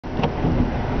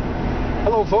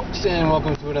Hello folks, and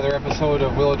welcome to another episode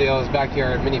of Willowdale's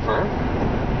Backyard Mini Farm.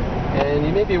 And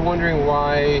you may be wondering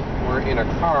why we're in a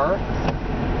car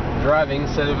driving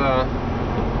instead of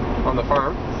on the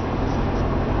farm.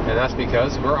 And that's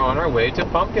because we're on our way to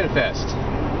Pumpkinfest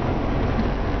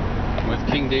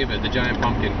with King David, the giant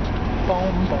pumpkin.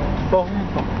 Boom, boom,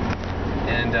 boom, boom.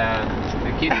 And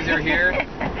the kiddies are here,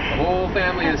 the whole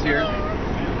family is here.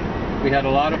 We had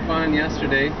a lot of fun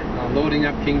yesterday loading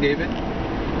up King David.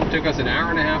 It took us an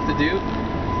hour and a half to do,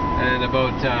 and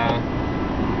about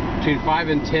between 5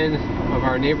 and 10 of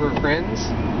our neighbor friends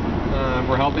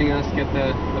were helping us get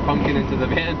the pumpkin into the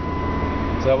van.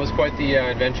 So that was quite the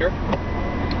adventure.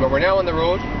 But we're now on the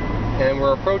road, and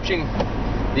we're approaching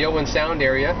the Owen Sound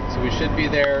area, so we should be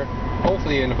there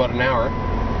hopefully in about an hour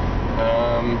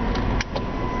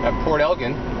at Port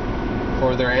Elgin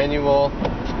for their annual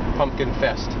Pumpkin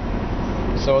Fest.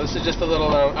 So this is just a little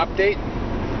update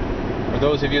for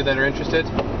those of you that are interested.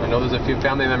 I know there's a few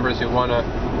family members who want to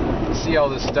see all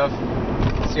this stuff,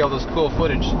 see all this cool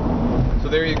footage. So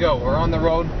there you go. We're on the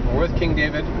road. We're with King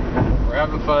David. We're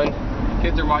having fun.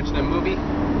 Kids are watching a movie.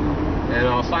 And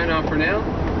I'll sign off for now.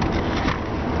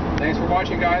 Thanks for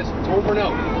watching, guys. It's over and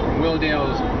out from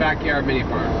Willowdale's Backyard Mini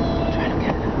Farm.